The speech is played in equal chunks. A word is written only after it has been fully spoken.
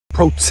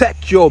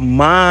Protect your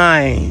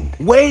mind.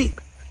 Wait.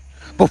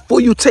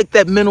 Before you take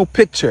that mental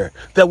picture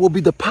that will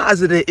be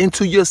deposited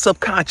into your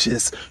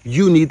subconscious,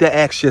 you need to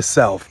ask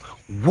yourself,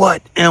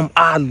 what am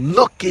I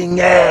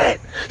looking at?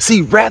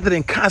 See, rather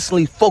than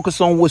constantly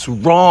focus on what's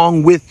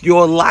wrong with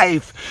your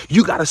life,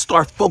 you got to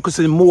start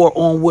focusing more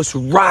on what's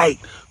right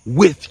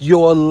with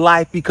your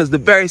life, because the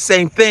very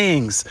same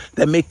things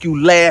that make you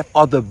laugh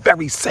are the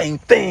very same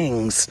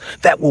things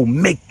that will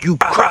make you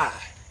cry.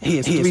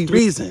 Here's three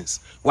reasons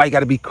why you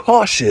got to be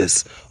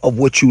cautious of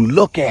what you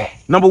look at.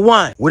 Number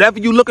one, whatever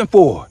you're looking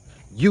for,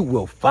 you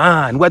will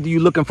find, whether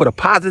you're looking for the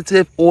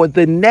positive or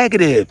the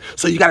negative.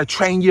 So you got to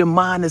train your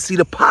mind to see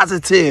the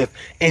positive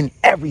in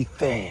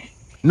everything.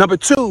 Number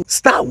two,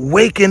 stop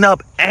waking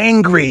up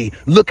angry,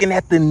 looking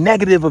at the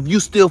negative of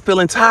you still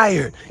feeling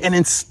tired, and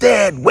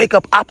instead wake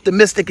up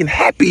optimistic and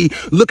happy,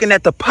 looking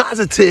at the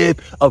positive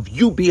of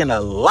you being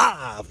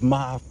alive,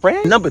 my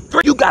friend. Number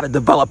three, you got to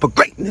develop a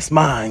greatness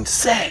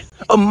mindset,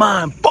 a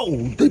mind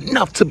bold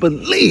enough to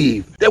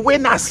believe that we're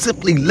not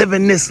simply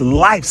living this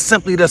life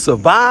simply to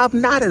survive.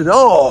 Not at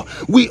all.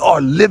 We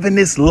are living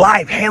this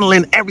life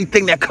handling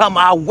everything that come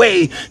our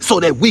way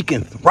so that we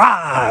can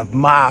thrive,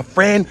 my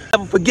friend.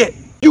 Never forget,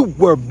 you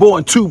were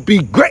born to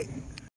be great.